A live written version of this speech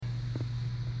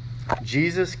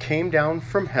Jesus came down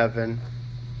from heaven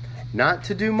not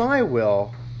to do my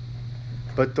will,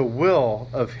 but the will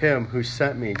of him who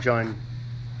sent me. John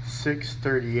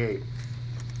 6:38.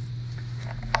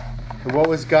 And what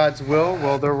was God's will?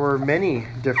 Well, there were many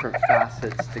different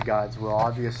facets to God's will.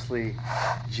 Obviously,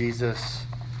 Jesus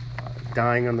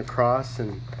dying on the cross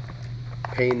and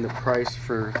paying the price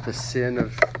for the sin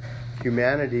of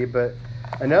humanity. But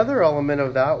another element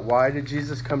of that, why did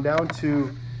Jesus come down?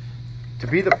 To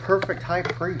be the perfect high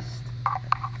priest.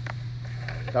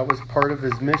 That was part of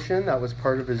his mission. That was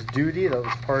part of his duty. That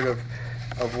was part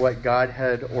of what God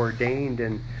had ordained.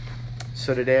 And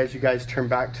so today, as you guys turn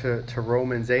back to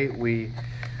Romans 8, we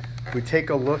take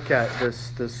a look at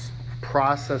this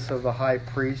process of the high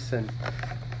priest, and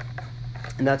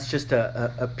that's just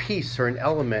a piece or an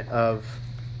element of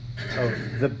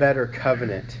the better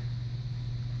covenant.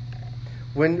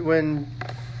 When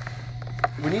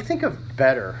you think of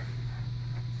better,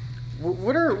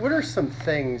 what are some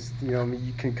things,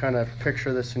 you can kind of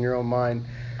picture this in your own mind.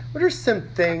 What are some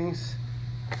things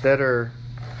that are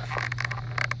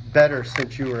better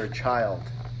since you were a child?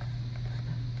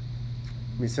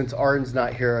 I mean, since Arden's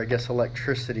not here, I guess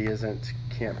electricity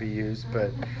can't be used,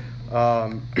 but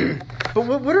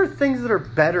what are things that are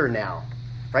better now?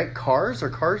 Right? Cars? Are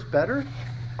cars better?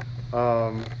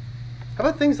 How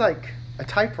about things like a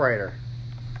typewriter?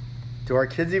 Do our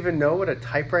kids even know what a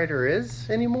typewriter is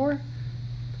anymore?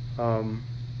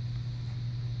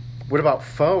 What about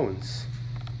phones?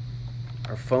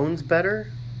 Are phones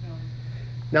better?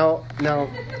 No. Now,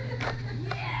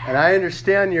 and I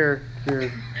understand your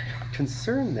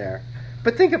concern there,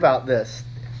 but think about this.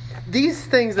 These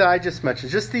things that I just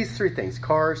mentioned, just these three things,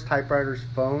 cars, typewriters,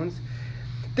 phones,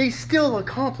 they still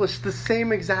accomplish the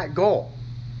same exact goal,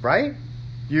 right?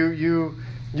 You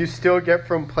still get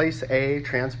from place A,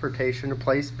 transportation, to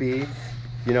place B,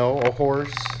 a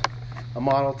horse, a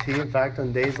Model T. In fact,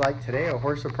 on days like today, a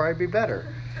horse would probably be better.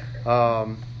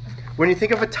 When you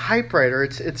think of a typewriter,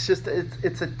 it's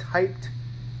a typed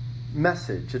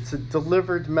message. It's a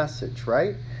delivered message,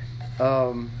 right?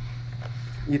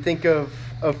 You think of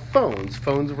phones.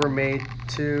 Phones were made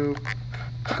to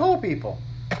call people,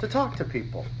 to talk to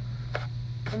people.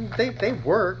 And they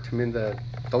worked. I mean, the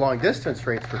long distance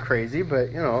rates were crazy,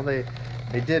 but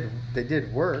they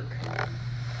did work.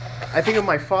 I think of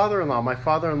my father-in-law. My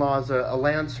father-in-law is a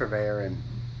land surveyor, and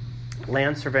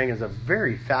land surveying is a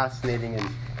very fascinating and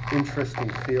interesting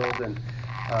field. And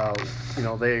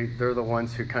they're the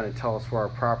ones who kind of tell us where our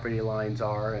property lines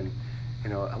are, and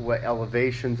what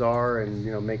elevations are, and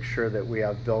make sure that we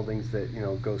have buildings that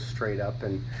go straight up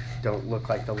and don't look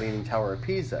like the Leaning Tower of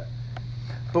Pisa.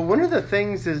 But one of the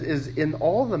things is in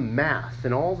all the math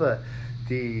and all the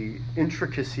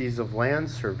intricacies of land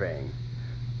surveying,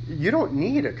 you don't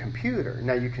need a computer.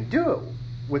 Now, you can do it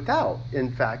without.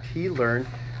 In fact, he learned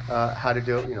how to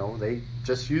do it. They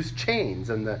just used chains,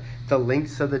 and the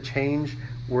lengths of the chain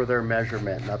were their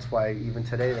measurement. And that's why even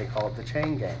today they call it the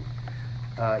chain gang.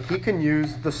 He can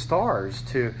use the stars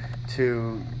to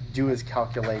do his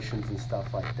calculations and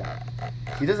stuff like that.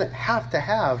 He doesn't have to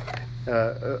have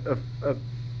a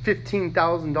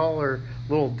 $15,000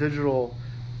 little digital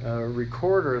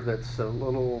recorder that's a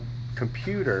little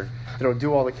computer that'll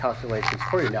do all the calculations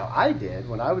for you. Now, I did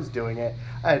when I was doing it.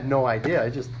 I had no idea. I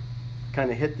just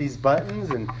kind of hit these buttons,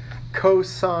 and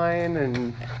cosine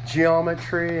and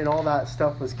geometry and all that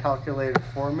stuff was calculated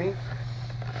for me.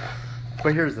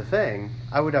 But here's the thing.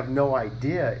 I would have no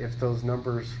idea if those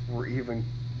numbers were even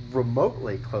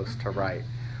remotely close to right,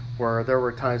 where there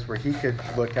were times where he could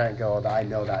look at it and go, I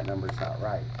know that number's not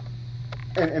right.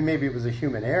 And maybe it was a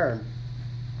human error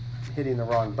hitting the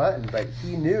wrong button, but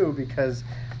he knew because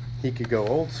he could go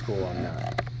old school on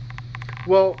that.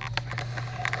 Well,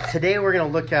 today we're going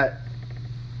to look at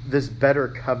this better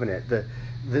covenant, the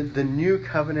new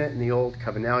covenant and the old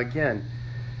covenant. Now, again,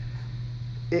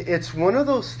 it's one of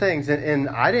those things, and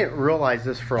I didn't realize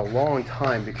this for a long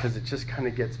time because it just kind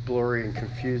of gets blurry and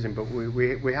confusing, but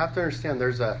we have to understand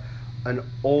there's an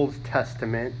Old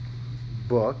Testament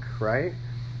book, right?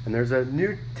 And there's a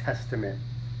New Testament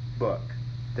book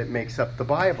that makes up the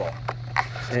Bible.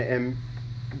 And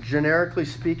generically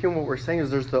speaking, what we're saying is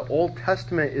there's the Old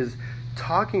Testament is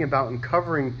talking about and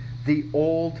covering the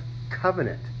Old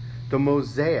Covenant, the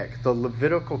Mosaic, the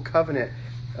Levitical covenant,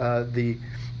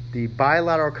 the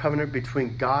bilateral covenant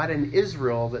between God and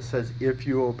Israel that says, if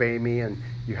you obey me and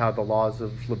you have the laws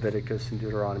of Leviticus and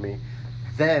Deuteronomy,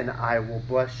 then I will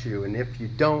bless you. And if you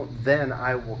don't, then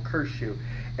I will curse you.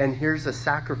 And here's a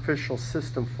sacrificial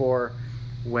system for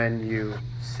when you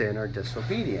sin or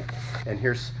disobedient. And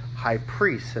here's high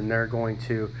priests, and they're going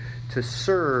to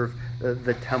serve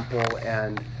the temple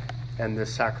and and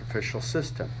this sacrificial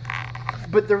system.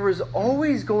 But there was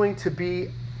always going to be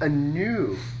a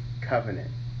new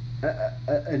covenant,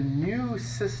 a new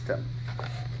system.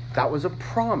 That was a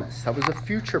promise. That was a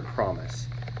future promise,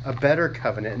 a better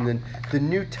covenant. And then the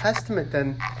New Testament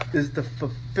then is the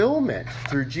fulfillment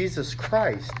through Jesus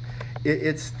Christ.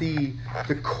 It's the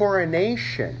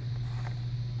coronation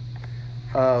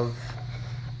of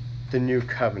the new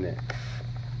covenant.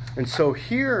 And so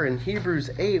here in Hebrews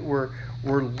 8, we're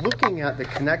looking at the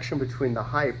connection between the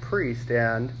high priest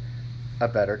and a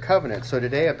better covenant. So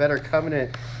today, a better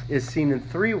covenant is seen in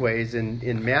three ways: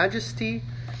 in majesty,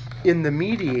 in the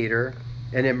mediator,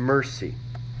 and in mercy.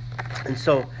 And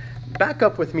so back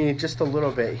up with me just a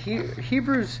little bit.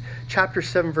 Hebrews chapter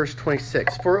 7, verse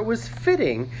 26. For it was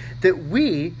fitting that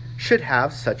we should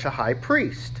have such a high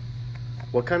priest.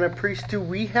 What kind of priest do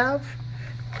we have?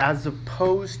 As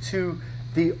opposed to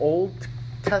the Old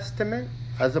Testament,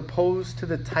 as opposed to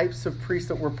the types of priests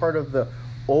that were part of the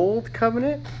Old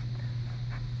Covenant?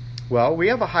 Well, we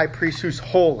have a high priest who's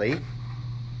holy.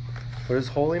 What does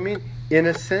holy mean?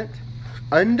 Innocent,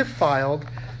 undefiled,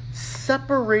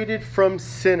 separated from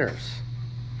sinners,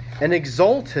 and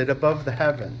exalted above the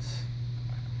heavens.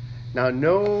 Now,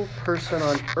 no person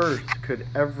on earth could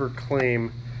ever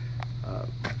claim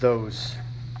those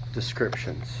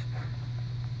descriptions.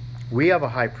 We have a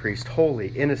high priest, holy,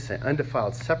 innocent,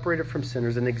 undefiled, separated from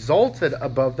sinners, and exalted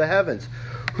above the heavens,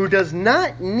 who does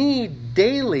not need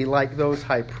daily, like those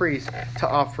high priests, to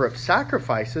offer up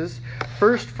sacrifices,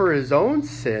 first for his own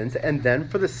sins and then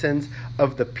for the sins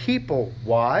of the people.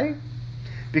 Why?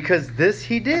 Because this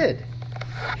he did.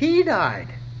 He died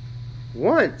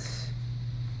once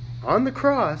on the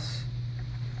cross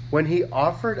when he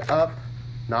offered up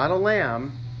not a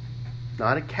lamb,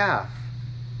 not a calf,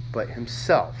 but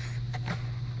himself.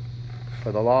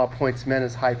 For the law appoints men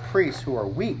as high priests who are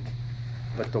weak,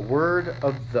 but the word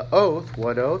of the oath,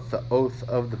 what oath? The oath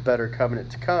of the better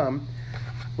covenant to come,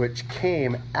 which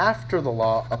came after the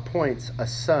law, appoints a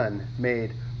son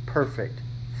made perfect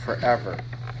forever.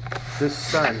 This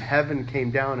son, heaven came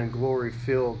down and glory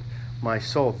filled my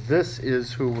soul. This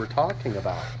is who we're talking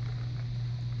about.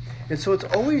 And so it's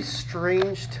always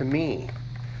strange to me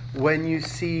when you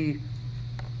see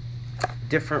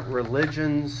different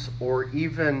religions, or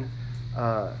even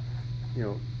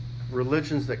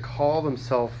religions that call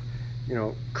themselves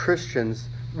Christians,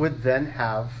 would then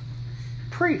have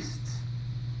priests.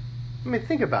 I mean,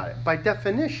 think about it. By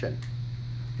definition,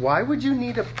 why would you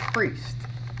need a priest?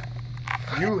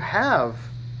 You have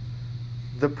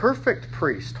the perfect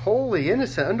priest, holy,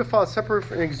 innocent, undefiled,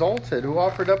 separate, and exalted, who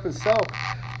offered up himself.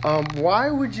 Why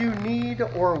would you need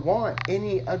or want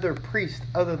any other priest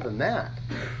other than that?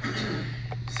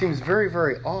 Seems very,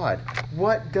 very odd.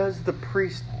 What does the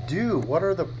priest do? What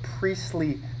are the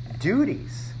priestly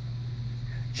duties?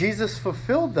 Jesus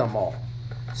fulfilled them all.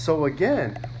 So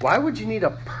again, why would you need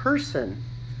a person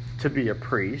to be a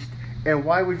priest? And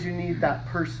why would you need that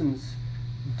person's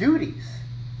duties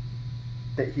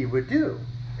that he would do?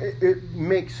 It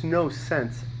makes no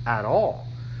sense at all.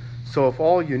 So if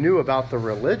all you knew about the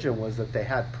religion was that they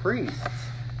had priests,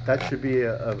 that should be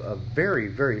a very,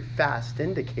 very fast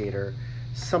indicator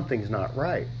something's not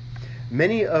right.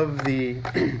 Many of the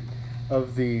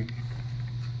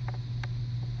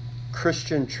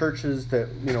Christian churches that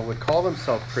would call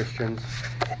themselves Christians,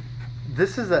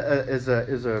 this is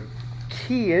a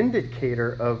key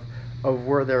indicator of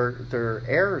where their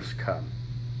errors come,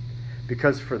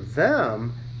 because for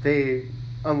them, they,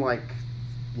 unlike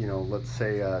let's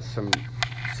say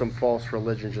some false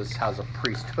religion just has a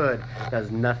priesthood that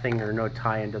has nothing or no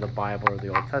tie into the Bible or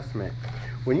the Old Testament.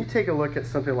 When you take a look at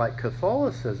something like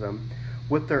Catholicism,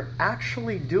 what they're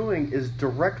actually doing is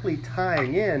directly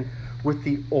tying in with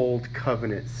the Old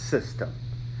Covenant system.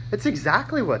 It's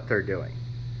exactly what they're doing.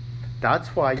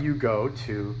 That's why you go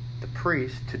to the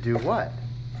priest to do what?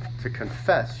 To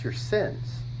confess your sins,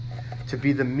 to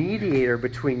be the mediator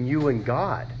between you and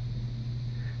God,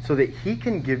 so that he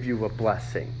can give you a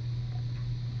blessing.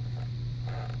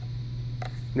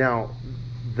 Now,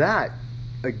 that,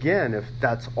 again, if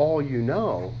that's all you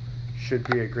know, should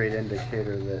be a great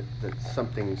indicator that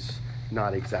something's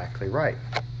not exactly right.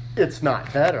 It's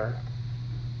not better,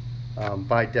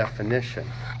 by definition.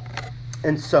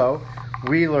 And so,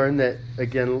 we learned that,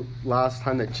 again, last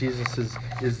time, that Jesus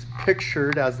is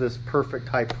pictured as this perfect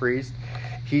high priest.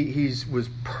 He was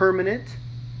permanent,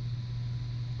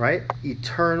 right?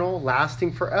 Eternal,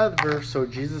 lasting forever. So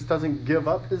Jesus doesn't give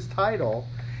up his title.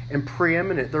 And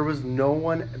preeminent. There was no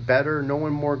one better, no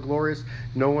one more glorious,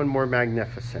 no one more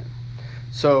magnificent.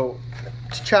 So,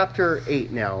 to chapter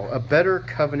 8 now. A better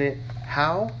covenant.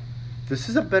 How? This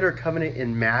is a better covenant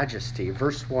in majesty.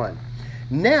 Verse 1.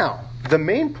 Now, the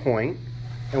main point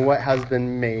and what has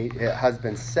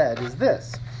been said is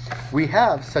this. We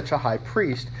have such a high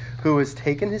priest who has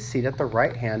taken his seat at the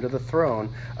right hand of the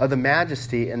throne of the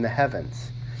majesty in the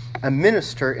heavens, a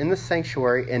minister in the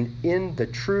sanctuary and in the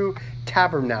true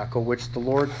tabernacle which the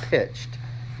Lord pitched,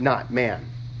 not man.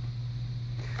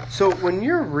 So when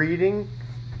you're reading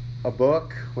a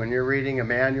book, when you're reading a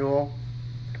manual,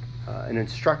 an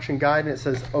instruction guide, and it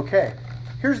says, okay,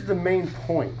 here's the main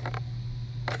point.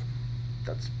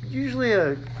 That's usually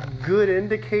a good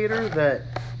indicator that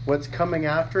what's coming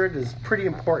after it is pretty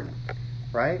important,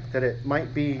 right? That it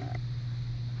might be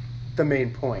the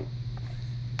main point.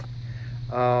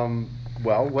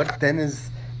 Well, what then is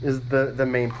the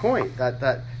main point?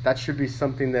 That should be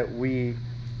something that we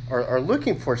are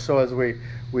looking for. So as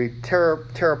we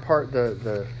tear apart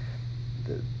the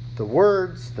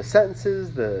words, the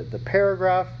sentences, the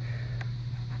paragraph,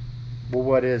 well,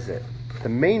 what is it? The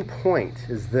main point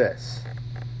is this: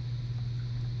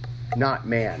 not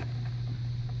man.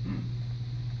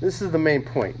 This is the main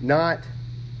point, not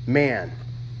man.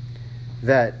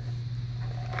 That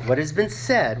what has been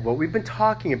said, what we've been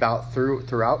talking about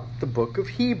throughout the book of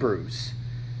Hebrews,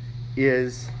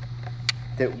 is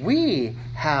that we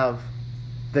have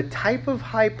the type of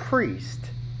high priest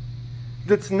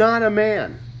that's not a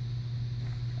man.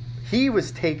 He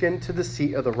was taken to the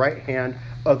seat of the right hand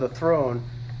of the throne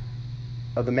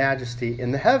of the majesty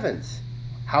in the heavens.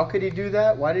 How could he do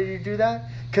that? Why did he do that?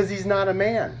 Because he's not a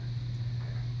man.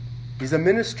 He's a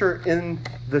minister in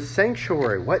the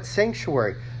sanctuary. What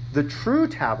sanctuary? The true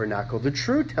tabernacle, the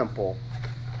true temple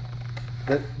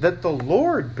that the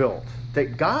Lord built,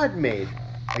 that God made.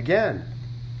 Again,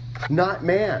 not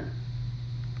man.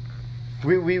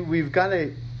 We've got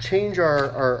to change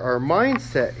our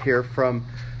mindset here from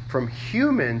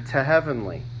human to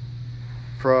heavenly.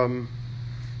 From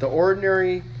the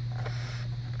ordinary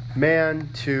man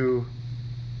to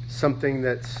something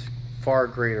that's far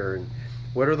greater. And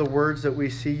what are the words that we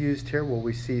see used here? Well,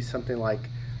 we see something like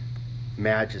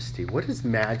majesty. What is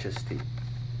majesty?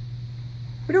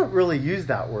 We don't really use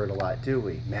that word a lot, do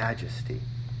we? Majesty.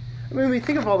 I mean, we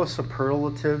think of all the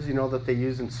superlatives, that they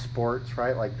use in sports,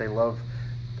 right? Like they love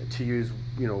to use,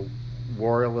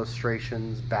 war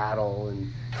illustrations, battle,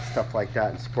 and stuff like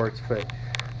that in sports. But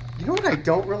you know what I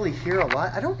don't really hear a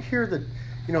lot? I don't hear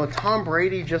Tom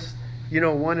Brady just,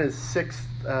 won his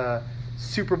 6th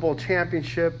Super Bowl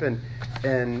championship, and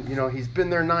he's been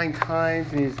there 9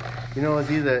 times, and he's,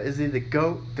 is he the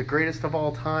GOAT, the greatest of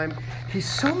all time? He's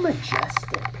so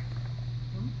majestic.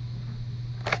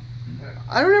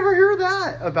 I don't ever hear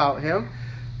that about him.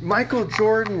 Michael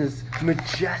Jordan is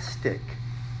majestic.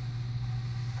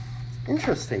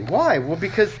 Interesting. Why? Well,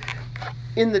 because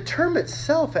in the term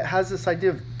itself, it has this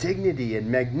idea of dignity and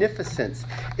magnificence.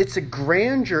 It's a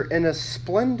grandeur and a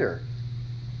splendor.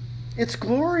 It's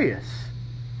glorious.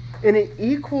 And it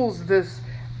equals this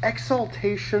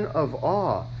exaltation of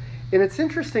awe. And it's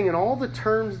interesting in all the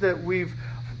terms that we've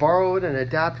borrowed and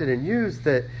adapted and used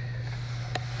that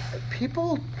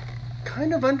people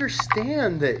kind of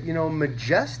understand that,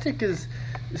 majestic is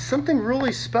something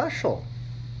really special.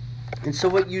 And so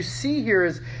what you see here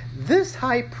is this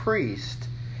high priest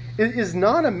is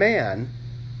not a man.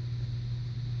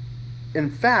 In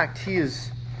fact, he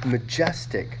is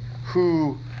majestic,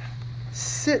 who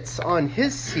sits on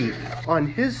his seat, on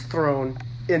his throne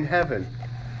in heaven.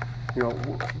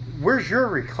 Where's your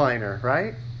recliner,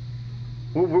 right?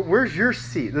 Where's your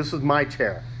seat? This is my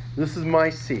chair. This is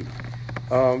my seat.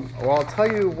 Well, I'll tell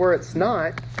you where it's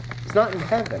not. It's not in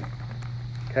heaven.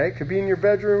 Okay? It could be in your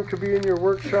bedroom, could be in your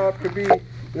workshop, could be, in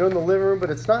the living room, but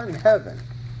it's not in heaven.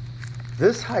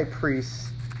 This high priest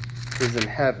is in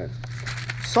heaven.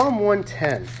 Psalm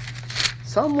 110.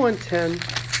 Psalm 110,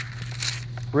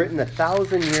 written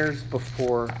 1,000 years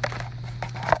before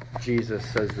Jesus,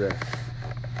 says this.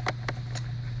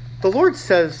 The Lord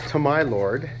says to my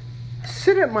Lord,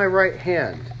 sit at my right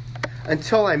hand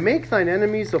until I make thine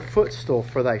enemies a footstool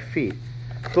for thy feet.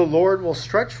 The Lord will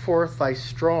stretch forth thy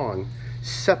strong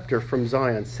scepter from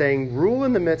Zion, saying, rule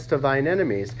in the midst of thine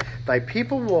enemies. Thy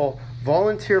people will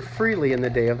volunteer freely in the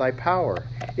day of thy power,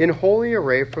 in holy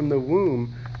array from the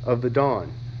womb of the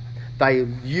dawn. Thy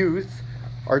youth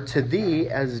are to thee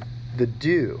as the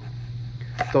dew.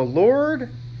 The Lord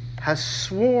has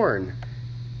sworn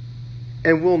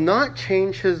and will not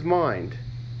change his mind.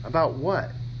 About what?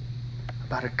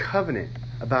 About a covenant,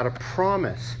 about a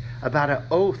promise, about an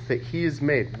oath that he has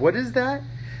made. What is that?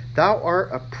 Thou art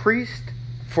a priest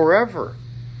forever.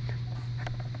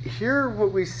 Here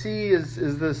what we see is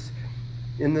this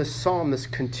in this psalm, this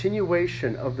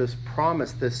continuation of this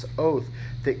promise, this oath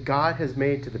that God has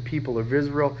made to the people of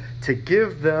Israel to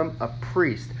give them a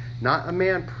priest, not a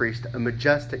man priest, a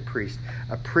majestic priest,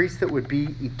 a priest that would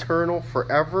be eternal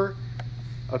forever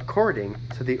according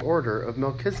to the order of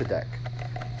Melchizedek.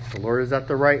 The Lord is at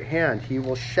the right hand. He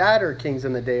will shatter kings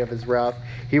in the day of his wrath.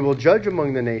 He will judge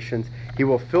among the nations. He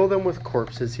will fill them with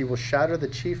corpses. He will shatter the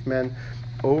chief men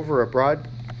over a broad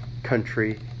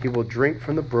country. He will drink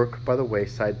from the brook by the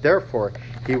wayside. Therefore,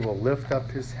 he will lift up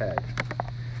his head.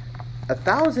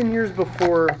 1,000 years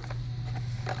before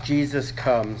Jesus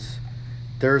comes,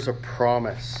 there's a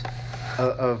promise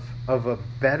of a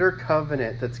better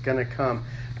covenant that's going to come.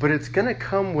 But it's going to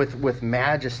come with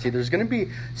majesty. There's going to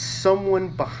be someone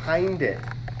behind it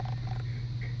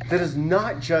that is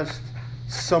not just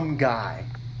some guy.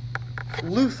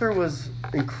 Luther was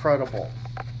incredible.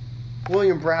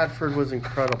 William Bradford was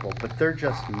incredible, but they're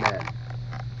just men.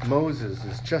 Moses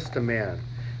is just a man.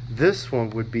 This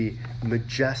one would be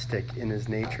majestic in his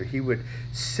nature. He would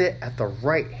sit at the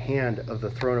right hand of the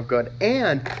throne of God.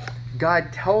 And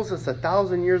God tells us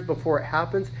 1,000 years before it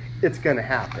happens, it's going to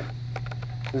happen.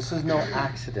 This is no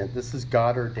accident. This is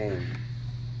God ordained.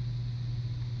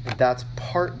 And that's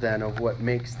part then of what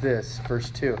makes this, verse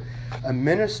 2, a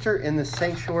minister in the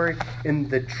sanctuary in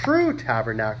the true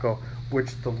tabernacle,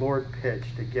 which the Lord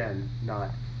pitched, again,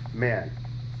 not man.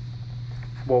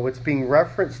 Well, what's being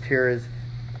referenced here is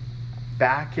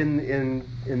back in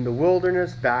the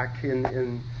wilderness, back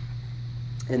in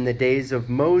the days of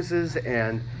Moses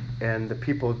and the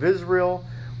people of Israel,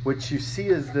 which you see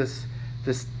is this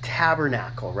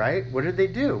tabernacle, right? What did they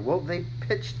do? Well, they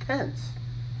pitched tents.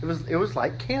 It was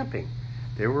like camping.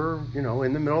 They were,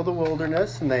 in the middle of the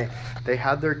wilderness, and they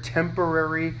had their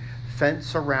temporary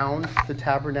fence around the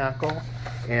tabernacle,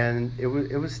 and it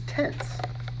was tents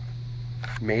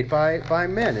made by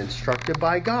men, instructed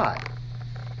by God.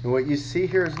 And what you see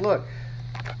here is, look,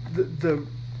 the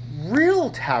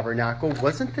real tabernacle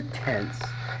wasn't the tents,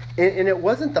 and it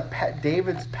wasn't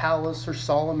David's palace or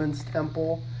Solomon's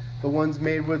temple, the ones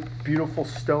made with beautiful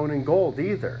stone and gold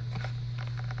either.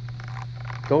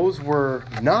 Those were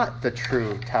not the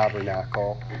true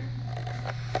tabernacle.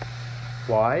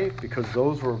 Why? Because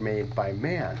those were made by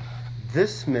man.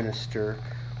 This minister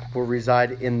will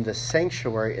reside in the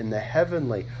sanctuary, in the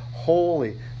heavenly,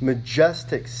 holy,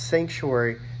 majestic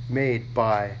sanctuary made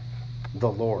by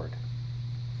the Lord.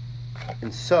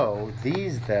 And so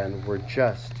these then were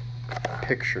just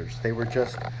pictures. They were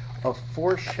just a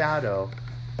foreshadow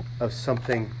of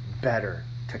something better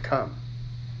to come.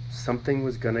 Something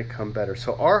was going to come better.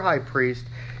 So our high priest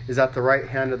is at the right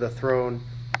hand of the throne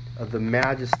of the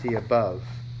majesty above,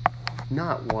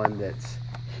 not one that's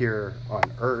here on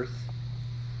earth,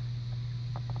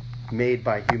 made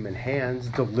by human hands,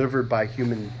 delivered by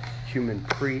human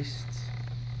priests.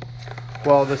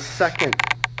 Well, the second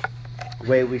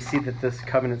way we see that this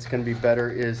covenant's going to be better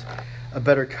is a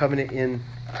better covenant in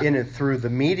and through the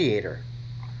mediator.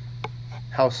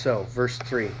 How so? Verse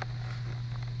 3.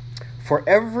 For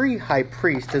every high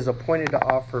priest is appointed to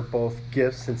offer both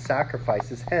gifts and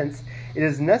sacrifices. Hence, it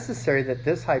is necessary that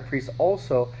this high priest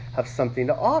also have something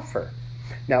to offer.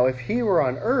 Now, if he were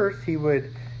on earth, he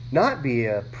would not be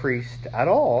a priest at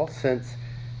all, since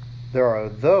there are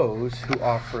those who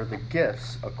offer the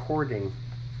gifts according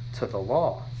to the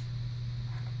law.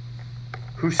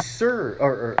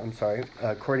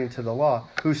 According to the law,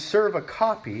 who serve a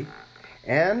copy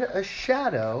and a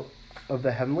shadow of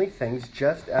the heavenly things,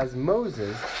 just as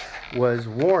Moses was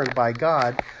warned by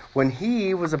God when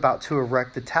he was about to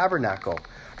erect the tabernacle.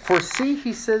 For see,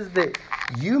 he says that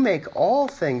you make all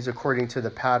things according to the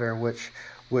pattern which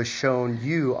was shown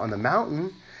you on the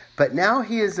mountain, but now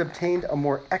he has obtained a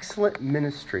more excellent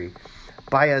ministry,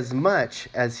 by as much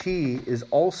as he is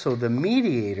also the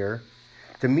mediator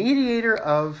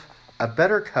of a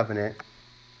better covenant,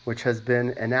 which has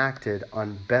been enacted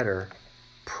on better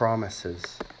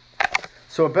promises.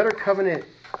 So a better covenant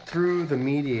through the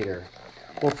mediator.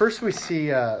 Well, first we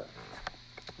see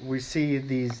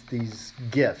these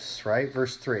gifts, right?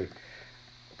 Verse 3.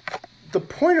 The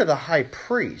point of the high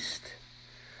priest,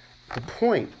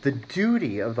 the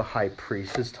duty of the high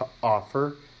priest is to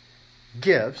offer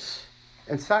gifts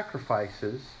and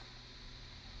sacrifices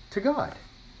to God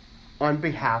on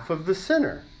behalf of the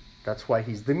sinner. That's why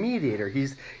he's the mediator.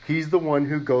 He's the one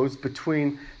who goes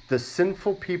between the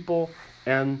sinful people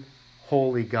and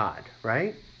holy God,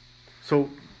 right? So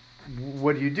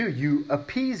what do? You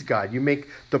appease God. You make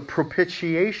the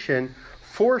propitiation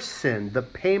for sin, the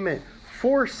payment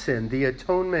for sin, the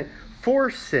atonement for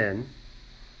sin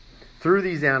through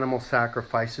these animal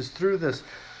sacrifices, through this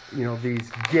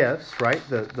these gifts, right?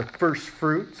 The first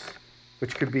fruits,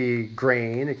 which could be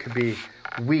grain, it could be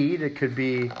wheat, it could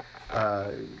be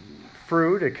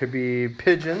fruit, it could be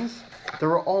pigeons. There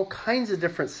were all kinds of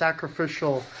different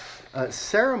sacrificial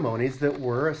ceremonies that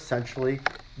were essentially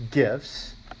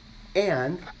gifts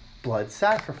and blood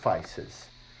sacrifices.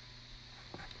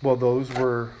 Well, those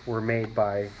were made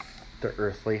by the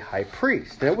earthly high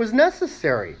priest. And it was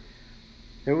necessary.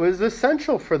 It was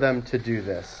essential for them to do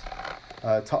this,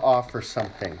 to offer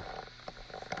something.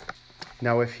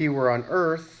 Now, if he were on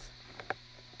earth,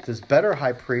 this better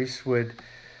high priest would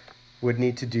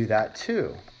need to do that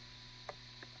too.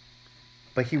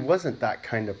 But he wasn't that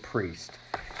kind of priest.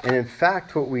 And in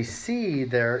fact, what we see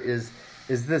there is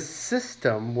this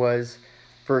system was,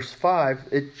 verse 5,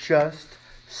 it just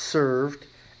served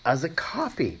as a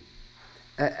copy,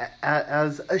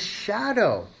 as a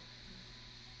shadow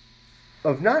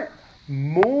of not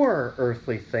more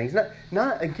earthly things,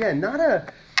 not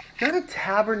a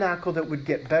tabernacle that would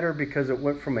get better because it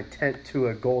went from a tent to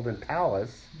a golden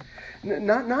palace,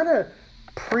 not a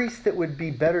priest that would be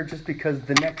better just because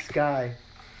the next guy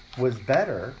was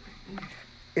better.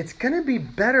 It's going to be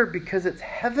better because it's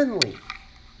heavenly,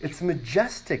 it's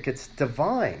majestic, it's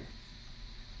divine.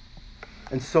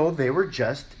 And so they were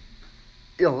just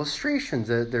illustrations.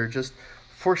 They're just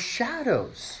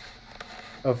foreshadows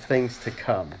of things to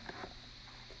come.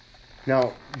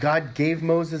 Now, God gave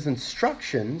Moses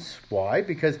instructions. Why?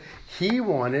 Because he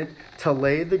wanted to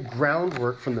lay the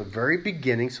groundwork from the very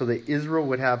beginning so that Israel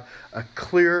would have a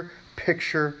clear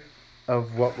picture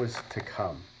of what was to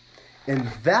come. And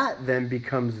that then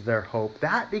becomes their hope.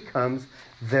 That becomes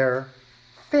their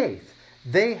faith.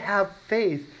 They have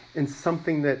faith in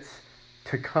something that's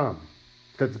to come,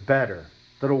 that's better,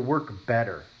 that'll work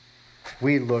better.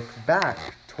 We look back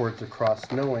towards the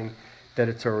cross knowing that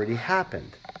it's already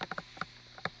happened.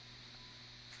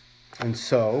 And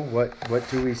so, what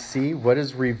do we see? What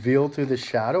is revealed through the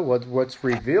shadow? What's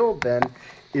revealed then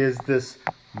is this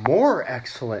more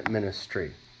excellent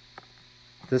ministry.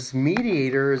 This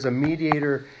mediator is a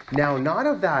mediator now, not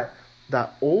of that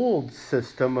old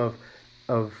system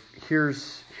of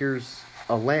here's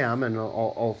a lamb and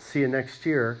I'll see you next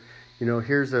year.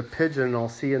 Here's a pigeon and I'll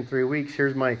see you in 3 weeks.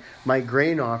 Here's my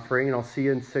grain offering and I'll see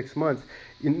you in 6 months.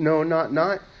 No,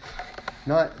 not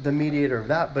the mediator of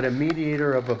that, but a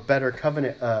mediator of a better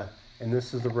covenant. And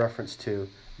this is the reference to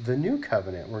the new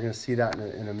covenant. We're going to see that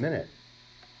in a minute,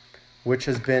 which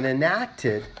has been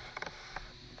enacted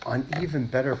on even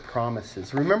better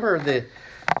promises. Remember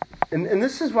and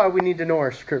this is why we need to know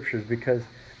our scriptures, because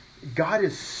God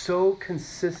is so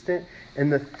consistent,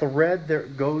 and the thread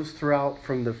that goes throughout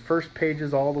from the first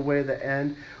pages all the way to the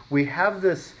end. We have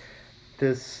this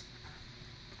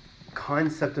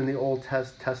concept in the Old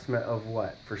Testament of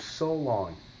what? For so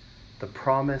long, the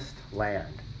promised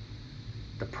land.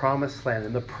 The promised land.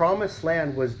 And the promised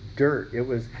land was dirt. It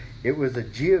was a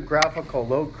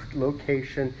geographical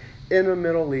location in the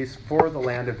Middle East for the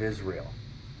land of Israel.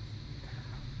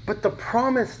 But the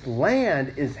promised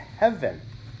land is heaven.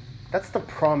 That's the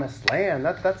promised land.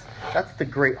 That's the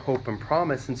great hope and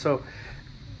promise. And so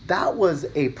that was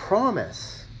a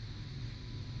promise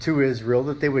to Israel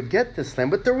that they would get this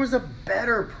land. But there was a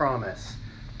better promise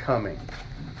coming.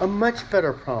 A much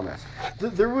better promise.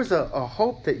 There was a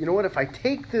hope that, if I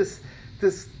take this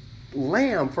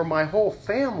lamb for my whole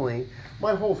family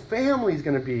is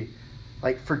going to be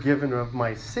forgiven of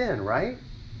my sin, right?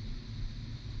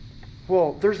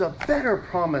 Well, there's a better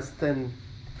promise than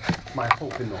my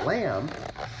hope in the Lamb.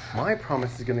 My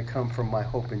promise is going to come from my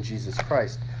hope in Jesus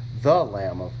Christ, the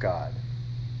Lamb of God.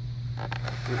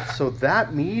 So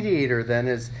that mediator then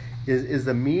is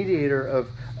the mediator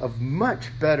of much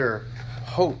better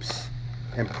hopes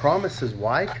and promises.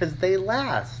 Why? Because they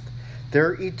last.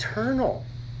 They're eternal.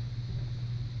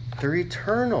 They're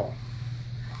eternal.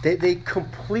 They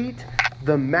complete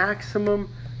the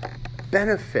maximum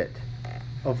benefit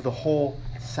of the whole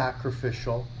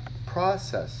sacrificial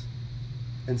process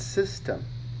and system.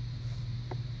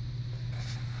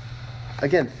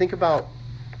 Again, think about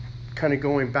kind of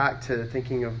going back to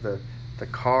thinking of the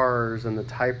cars and the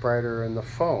typewriter and the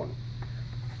phone.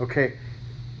 Okay,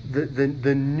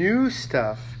 the new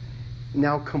stuff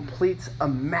now completes a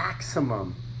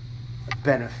maximum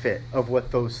benefit of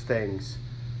what those things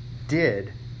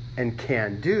did and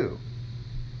can do.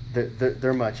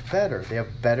 They're much better. They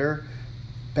have better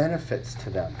benefits to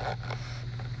them.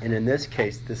 And in this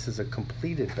case, this is a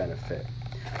completed benefit.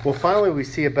 Well, finally, we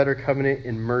see a better covenant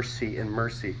in mercy.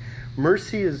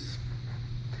 Mercy is,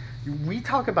 we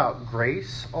talk about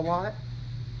grace a lot,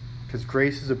 because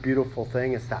grace is a beautiful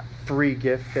thing. It's that free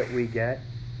gift that we get.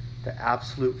 the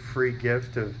absolute free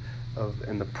gift of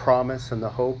and the promise and the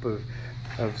hope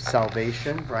of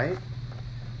salvation, right?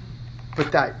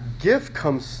 But that gift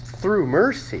comes through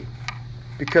mercy,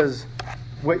 because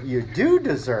what you do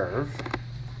deserve,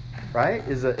 right,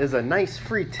 is a nice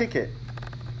free ticket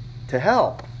to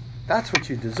hell. That's what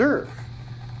you deserve.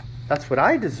 That's what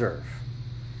I deserve.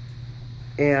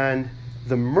 And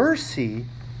the mercy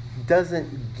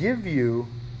doesn't give you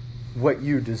what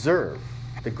you deserve.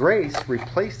 The grace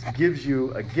gives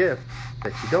you a gift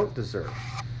that you don't deserve.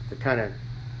 The kind of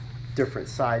different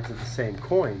sides of the same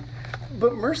coin.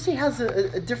 But mercy has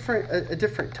a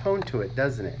different tone to it,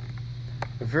 doesn't it?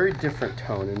 A very different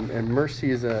tone. And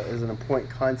mercy is an important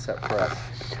concept for us.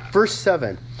 Verse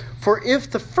 7. For if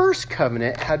the first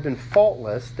covenant had been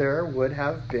faultless, there would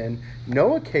have been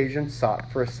no occasion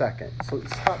sought for a second. So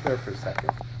stop there for a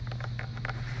second.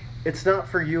 It's not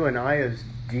for you and I as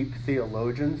deep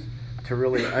theologians to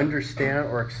really understand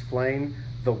or explain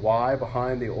the why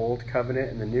behind the old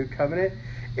covenant and the new covenant.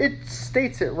 It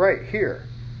states it right here.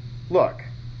 Look,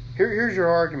 here's your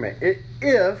argument.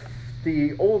 If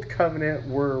the old covenant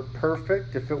were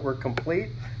perfect, if it were complete,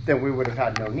 then we would have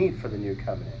had no need for the new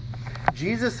covenant.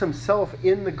 Jesus himself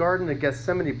in the Garden of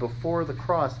Gethsemane before the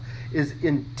cross is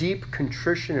in deep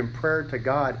contrition and prayer to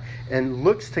God and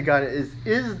looks to God.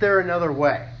 Is there another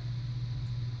way?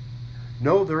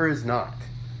 No, there is not.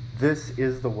 This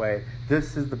is the way.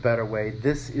 This is the better way.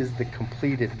 This is the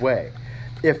completed way.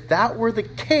 If that were the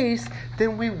case,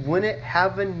 then we wouldn't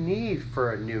have a need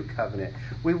for a new covenant.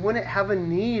 We wouldn't have a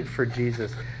need for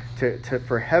Jesus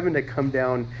for heaven to come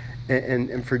down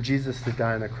and for Jesus to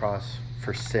die on the cross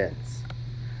for sins.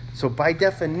 So by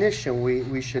definition,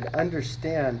 we should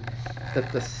understand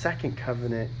that the second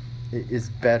covenant is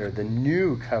better. The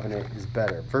new covenant is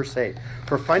better. Verse 8.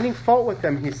 For finding fault with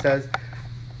them, he says,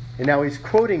 and now he's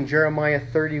quoting Jeremiah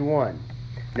 31.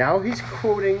 Now he's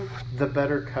quoting the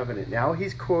better covenant. Now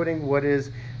he's quoting what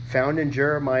is found in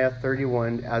Jeremiah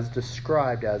 31 as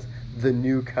described as the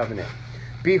new covenant.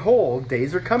 Behold,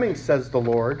 days are coming, says the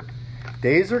Lord.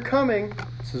 Days are coming.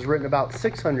 This is written about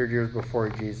 600 years before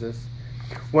Jesus.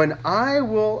 When I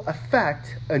will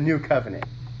effect a new covenant.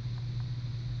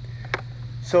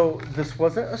 So this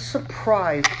wasn't a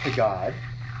surprise to God.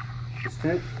 This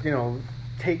didn't,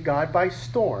 take God by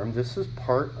storm. This is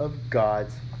part of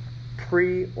God's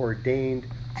preordained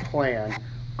plan.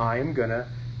 I am going to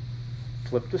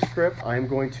flip the script. I am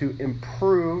going to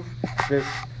improve this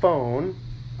phone.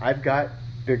 I've got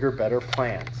bigger, better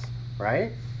plans,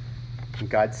 right? And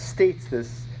God states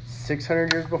this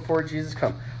 600 years before Jesus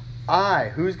comes.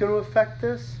 Who's going to affect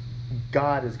this?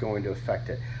 God is going to affect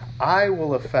it. I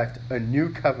will affect a new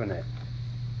covenant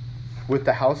with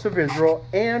the house of Israel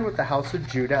and with the house of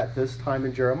Judah. At this time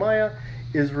in Jeremiah,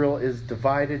 Israel is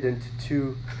divided into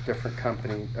two different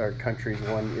countries,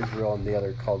 one Israel and the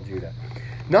other called Judah.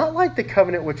 Not like the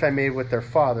covenant which I made with their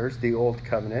fathers, the old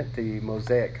covenant, the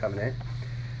Mosaic covenant,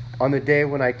 on the day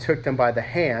when I took them by the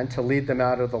hand to lead them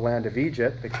out of the land of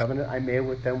Egypt, the covenant I made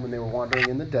with them when they were wandering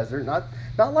in the desert. Not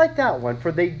like that one,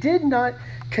 for they did not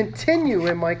continue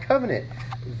in my covenant.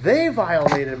 They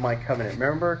violated my covenant.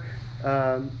 Remember,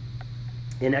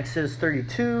 in Exodus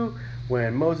 32,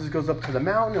 when Moses goes up to the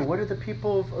mountain, and what do the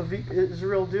people of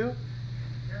Israel do?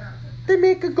 They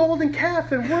make a golden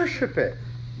calf and worship it.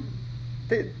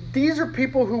 These are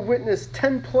people who witnessed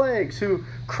 10 plagues, who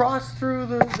crossed through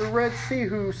the Red Sea,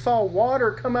 who saw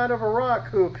water come out of a rock,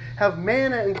 who have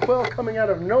manna and quail coming out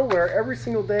of nowhere every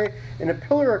single day in a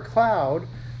pillar of cloud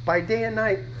by day and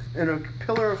night, and a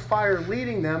pillar of fire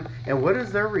leading them. And what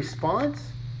is their response?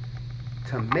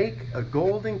 To make a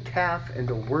golden calf and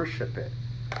to worship it.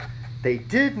 They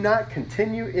did not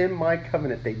continue in my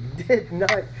covenant. They did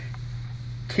not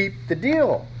keep the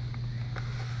deal.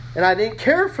 And I didn't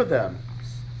care for them.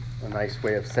 A nice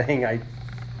way of saying I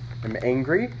am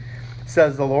angry,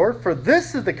 says the Lord. For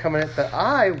this is the covenant that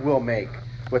I will make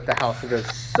with the house of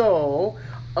Israel. So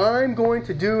I'm going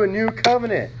to do a new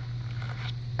covenant.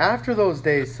 After those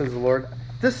days, says the Lord,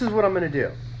 this is what I'm going to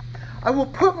do. I will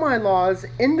put my laws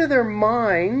into their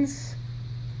minds,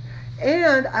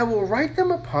 and I will write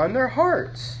them upon their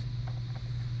hearts.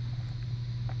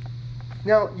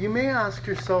 Now, you may ask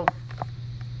yourself,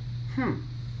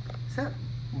 is that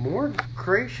more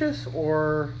gracious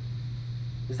or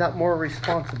is that more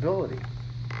responsibility?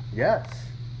 Yes,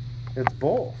 it's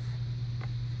both.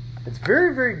 It's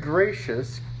very, very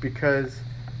gracious because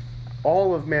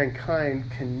all of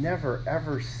mankind can never,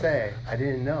 ever say, I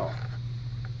didn't know.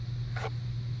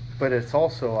 But it's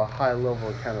also a high level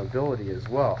of accountability as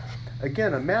well.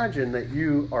 Again, imagine that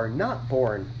you are not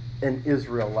born an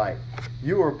Israelite.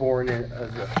 You were born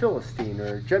as a Philistine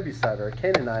or a Jebusite or a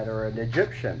Canaanite or an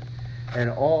Egyptian. And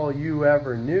all you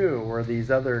ever knew were these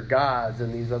other gods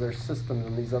and these other systems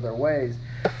and these other ways.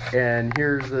 And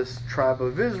here's this tribe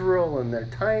of Israel, and they're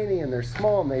tiny and they're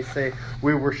small, and they say,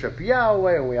 we worship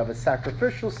Yahweh and we have a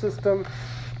sacrificial system,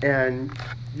 and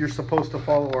you're supposed to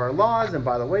follow our laws, and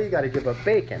by the way, you got to give up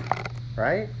bacon,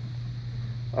 right?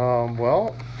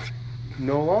 Well,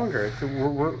 no longer.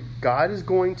 God is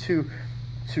going to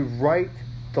write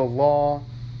the law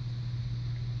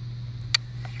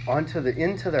into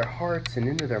their hearts and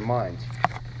into their minds.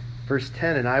 Verse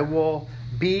 10, and I will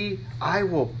be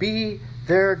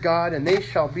their God, and they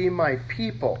shall be my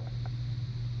people.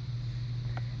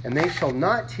 And they shall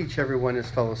not teach everyone his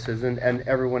fellow citizen and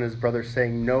everyone his brother,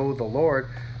 saying, know the Lord.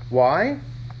 Why?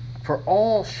 For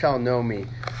all shall know me.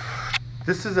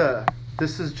 This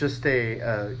is just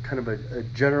a kind of a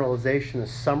generalization, a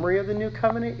summary of the new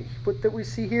covenant that we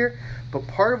see here. But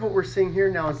part of what we're seeing here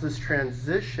now is this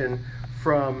transition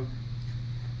from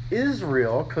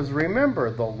Israel, because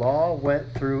remember, the law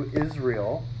went through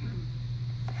Israel.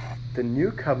 The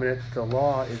new covenant, the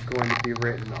law is going to be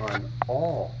written on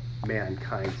all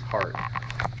mankind's heart.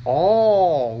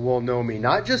 All will know me,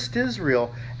 not just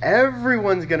Israel.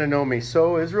 Everyone's going to know me.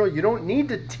 So Israel, you don't need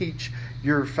to teach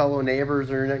your fellow neighbors,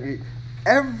 or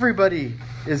everybody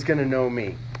is going to know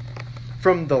me,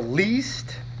 from the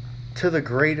least to the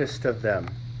greatest of them.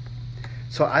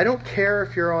 So I don't care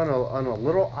if you're on a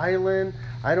little island.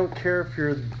 I don't care if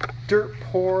you're dirt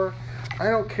poor. I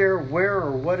don't care where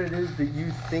or what it is that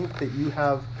you think that you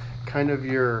have kind of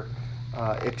your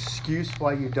excuse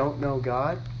why you don't know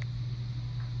God.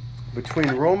 Between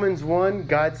Romans 1,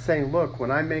 God's saying, look, when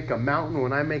I make a mountain,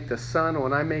 when I make the sun,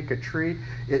 when I make a tree,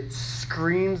 it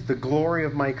screams the glory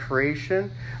of my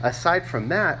creation. Aside from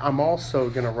that, I'm also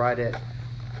going to write it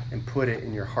and put it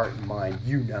in your heart and mind.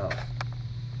 You know.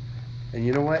 And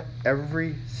you know what?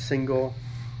 Every single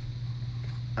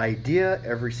idea,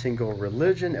 every single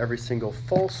religion, every single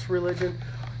false religion,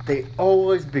 they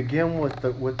always begin with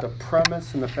the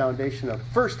premise and the foundation of,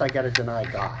 first I got to deny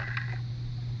God.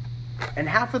 And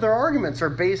half of their arguments are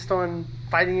based on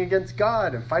fighting against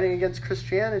God and fighting against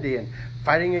Christianity and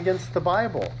fighting against the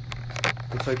Bible.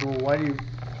 It's like, well,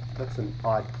 that's an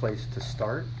odd place to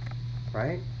start,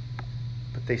 right?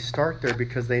 But they start there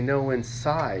because they know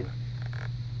inside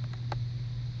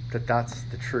that that's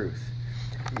the truth.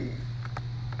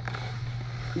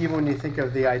 Even when you think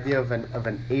of the idea of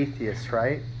an atheist,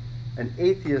 right? An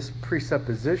atheist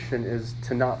presupposition is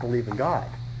to not believe in God.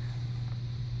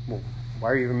 Well, why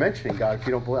are you even mentioning God if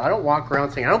you don't believe? I don't walk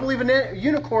around saying I don't believe in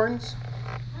unicorns,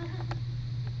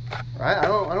 right? I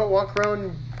don't walk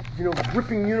around,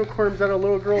 ripping unicorns out of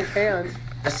little girls' hands.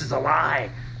 This is a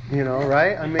lie,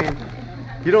 right? I mean,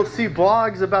 you don't see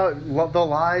blogs about the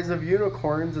lies of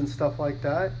unicorns and stuff like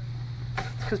that.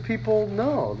 It's because people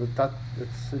know that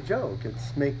it's a joke.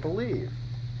 It's make-believe.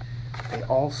 They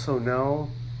also know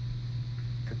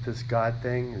that this God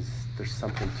thing there's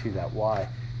something to that. Why?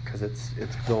 Because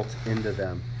it's built into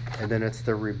them. And then it's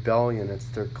their rebellion, it's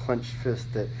their clenched fist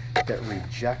that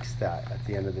rejects that at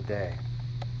the end of the day.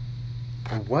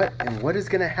 And what is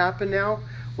going to happen now?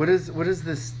 What is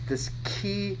this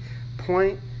key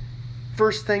point?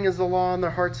 First thing is the law in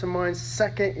their hearts and minds.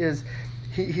 Second is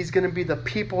he's going to be the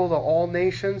people of all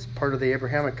nations, part of the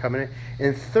Abrahamic covenant.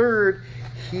 And third,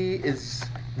 he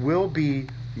will be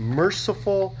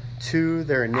merciful to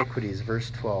their iniquities.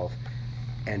 Verse 12.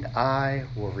 And I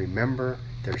will remember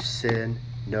their sin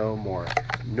no more.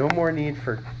 No more need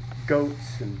for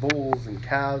goats and bulls and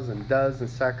calves and doves and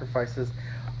sacrifices.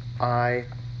 I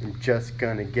am just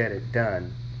going to get it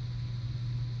done.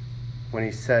 When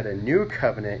he said a new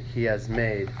covenant he has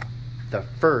made, the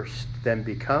first then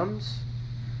becomes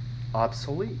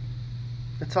obsolete.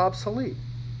 It's obsolete.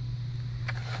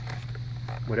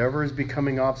 Whatever is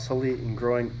becoming obsolete and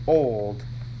growing old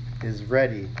is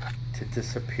ready to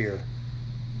disappear.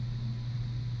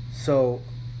 So,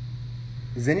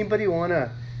 does anybody want to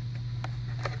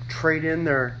trade in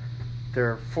their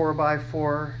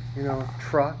 4x4,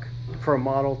 truck for a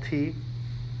Model T?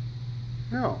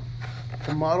 No.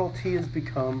 The Model T has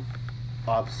become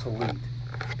obsolete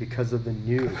because of the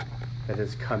new that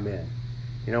has come in.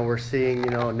 We're seeing,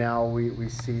 now we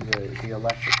see the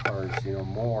electric cars,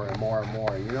 more and more and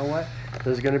more. You know what?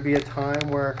 There's going to be a time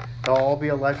where they'll all be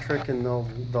electric, and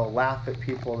they'll laugh at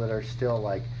people that are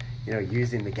still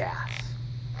using the gas,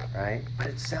 right? But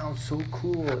it sounds so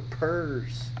cool. It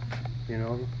purrs,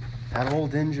 that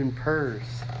old engine purrs.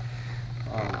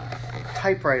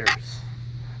 Typewriters.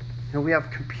 We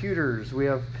have computers. We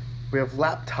have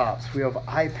laptops. We have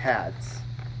iPads.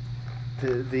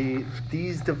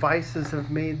 these devices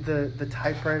have made the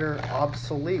typewriter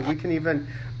obsolete. We can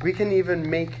even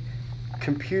make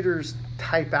computers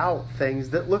type out things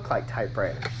that look like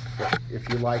typewriters if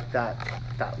you like that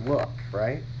look,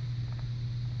 right?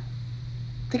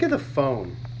 Think of the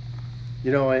phone.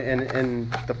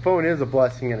 And the phone is a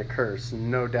blessing and a curse,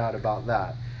 no doubt about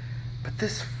that. But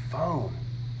this phone,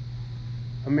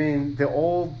 I mean, the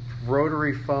old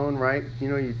rotary phone, right?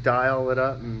 You dial it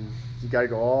up and you got to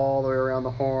go all the way around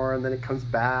the horn, then it comes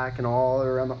back and all the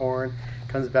way around the horn,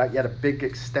 comes back. You had a big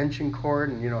extension cord,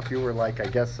 and if you were like, I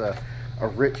guess, a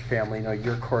rich family,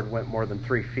 your cord went more than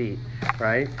 3 feet,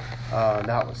 right?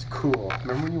 That was cool.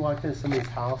 Remember when you walked into somebody's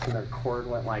house and their cord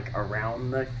went like around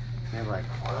and they're like,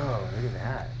 whoa, look at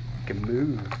that. You can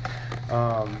move.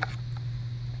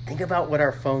 Think about what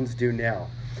our phones do now.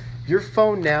 Your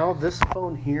phone now, this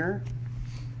phone here,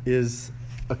 is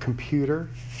a computer.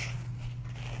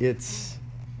 It's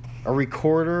a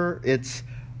recorder.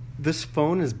 This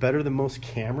phone is better than most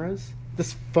cameras.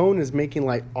 This phone is making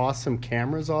like awesome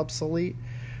cameras obsolete.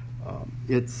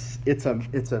 It's a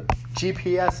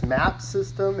GPS map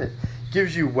system. It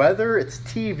gives you weather. It's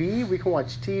TV. We can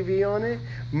watch TV on it.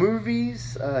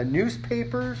 Movies,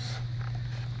 newspapers.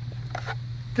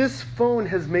 This phone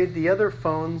has made the other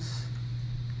phones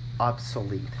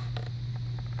obsolete.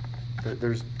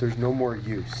 There's no more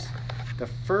use. The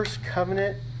first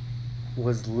covenant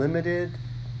was limited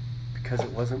because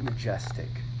it wasn't majestic.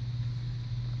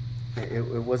 It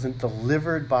wasn't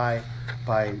delivered by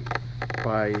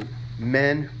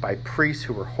men, by priests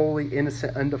who were holy,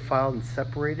 innocent, undefiled, and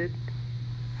separated.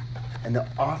 And the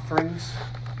offerings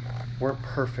weren't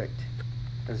perfect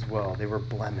as well. They were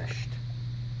blemished.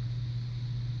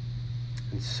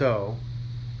 And so,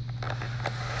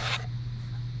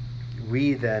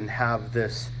 we then have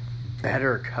this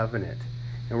better covenant.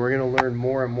 And we're going to learn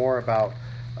more and more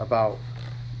about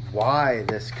why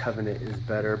this covenant is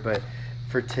better. But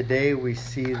for today, we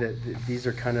see that these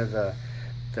are kind of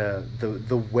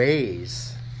the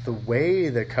ways. The way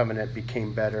the covenant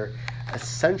became better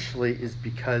essentially is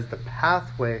because the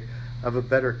pathway of a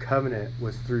better covenant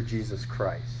was through Jesus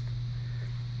Christ.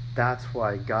 That's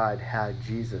why God had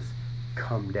Jesus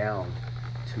come down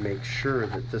to make sure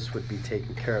that this would be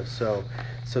taken care of. So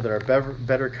that our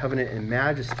better covenant in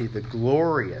majesty, the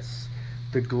glorious,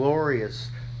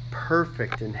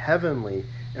 perfect and heavenly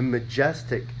and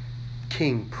majestic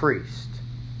King Priest,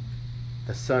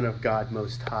 the Son of God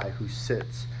Most High, who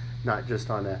sits not just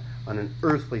on an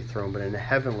earthly throne, but in a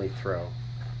heavenly throne.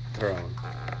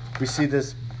 We see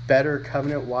this better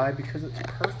covenant. Why? Because it's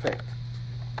perfect.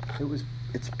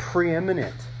 It's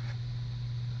preeminent.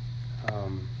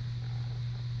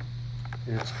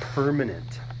 And it's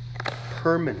permanent,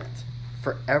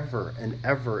 forever and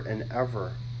ever and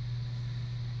ever.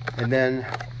 And then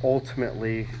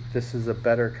ultimately, this is a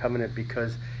better covenant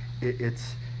because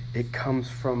it comes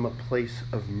from a place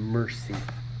of mercy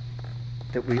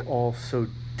that we all so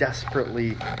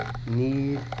desperately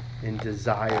need and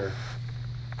desire.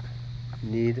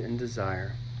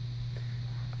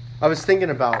 I was thinking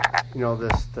about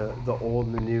the old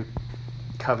and the new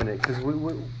covenant, because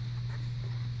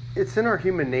it's in our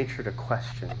human nature to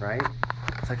question, right?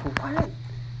 It's like, well,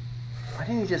 why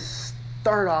didn't he just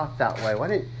start off that way? Why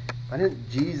didn't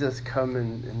Jesus come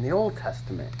in the Old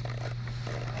Testament?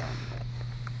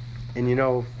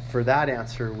 And for that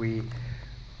answer, we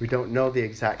don't know the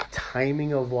exact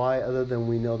timing of why, other than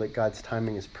we know that God's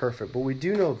timing is perfect. But we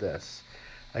do know this.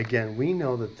 Again, we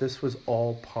know that this was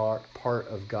all part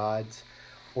of God's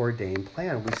ordained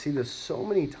plan. We see this so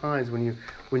many times when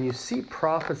you see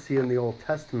prophecy in the Old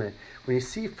Testament, when you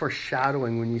see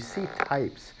foreshadowing, when you see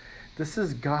types. This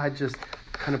is God just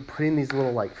kind of putting these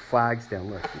little like flags down.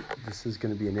 Look, this is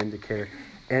going to be an indicator.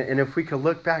 And if we could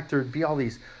look back, there would be all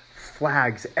these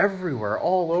flags everywhere,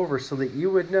 all over, so that you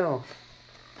would know.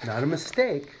 Not a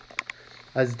mistake.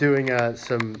 I was doing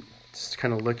just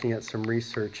kind of looking at some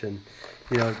research, and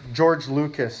George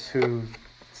Lucas, who's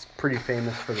pretty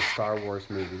famous for the Star Wars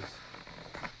movies,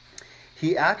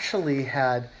 he actually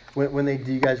had, when they,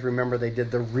 do you guys remember they did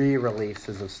the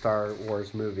re-releases of Star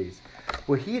Wars movies?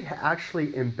 Well, he had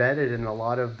actually embedded in a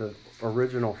lot of the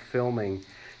original filming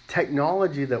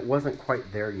technology that wasn't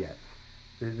quite there yet.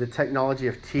 The technology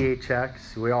of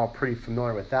THX, we're all pretty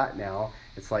familiar with that now.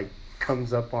 It's like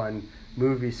comes up on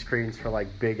movie screens for like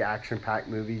big action-packed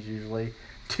movies usually.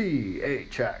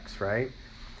 THX, right?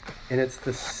 And it's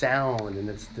the sound, and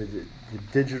it's the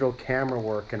digital camera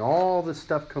work, and all the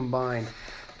stuff combined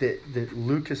that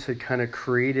Lucas had kind of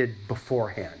created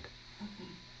beforehand.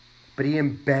 But he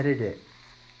embedded it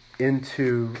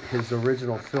into his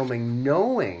original filming,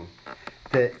 knowing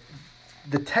that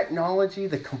the technology,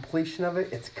 the completion of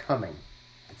it, it's coming.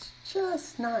 It's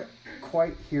just not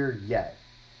quite here yet.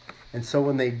 And so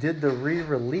when they did the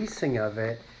re-releasing of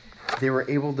it, they were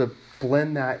able to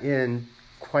blend that in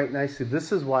quite nicely.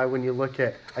 This is why when you look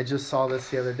at, I just saw this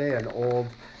the other day, an old,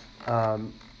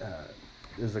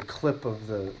 there's a clip of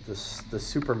the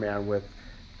Superman with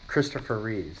Christopher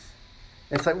Reeves.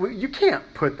 It's like, you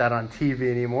can't put that on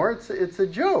TV anymore. It's a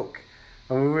joke.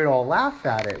 And we would all laugh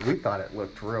at it. We thought it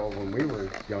looked real when we were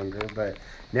younger, but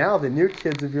now the new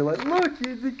kids would be like, look,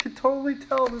 you can totally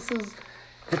tell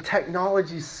the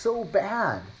technology's so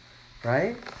bad,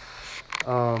 right?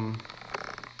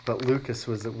 But Lucas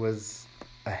was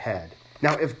ahead.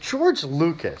 Now, if George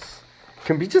Lucas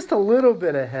can be just a little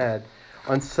bit ahead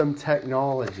on some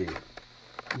technology,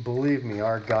 believe me,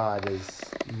 our God is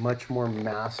much more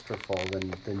masterful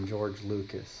than George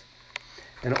Lucas.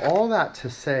 And all that to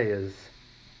say is,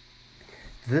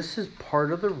 this is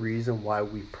part of the reason why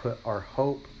we put our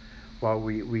hope, why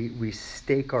we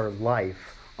stake our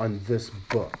life on this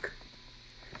book.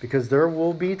 Because there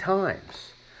will be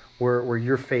times where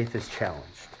your faith is challenged.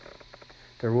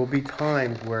 There will be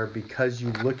times where, because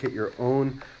you look at your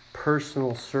own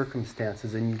personal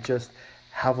circumstances and you just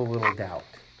have a little doubt.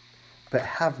 But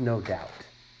have no doubt.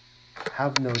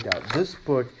 Have no doubt. This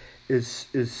book is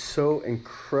so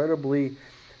incredibly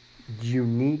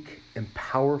unique and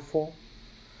powerful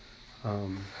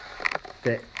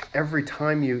that every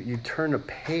time you turn a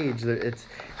page, that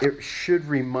it should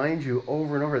remind you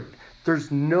over and over. There's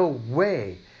no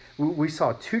way. We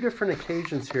saw 2 different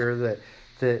occasions here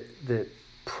that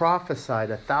prophesied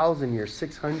 1,000 years,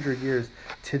 600 years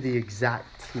to the exact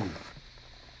T.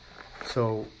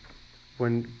 So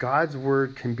when God's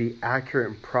word can be accurate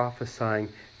in prophesying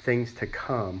things to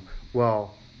come,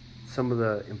 well, some of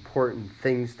the important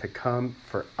things to come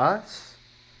for us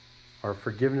are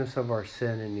forgiveness of our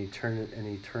sin and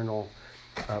eternal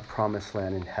promised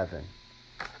land in heaven.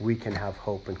 We can have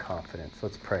hope and confidence.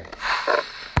 Let's pray.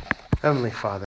 Heavenly Father,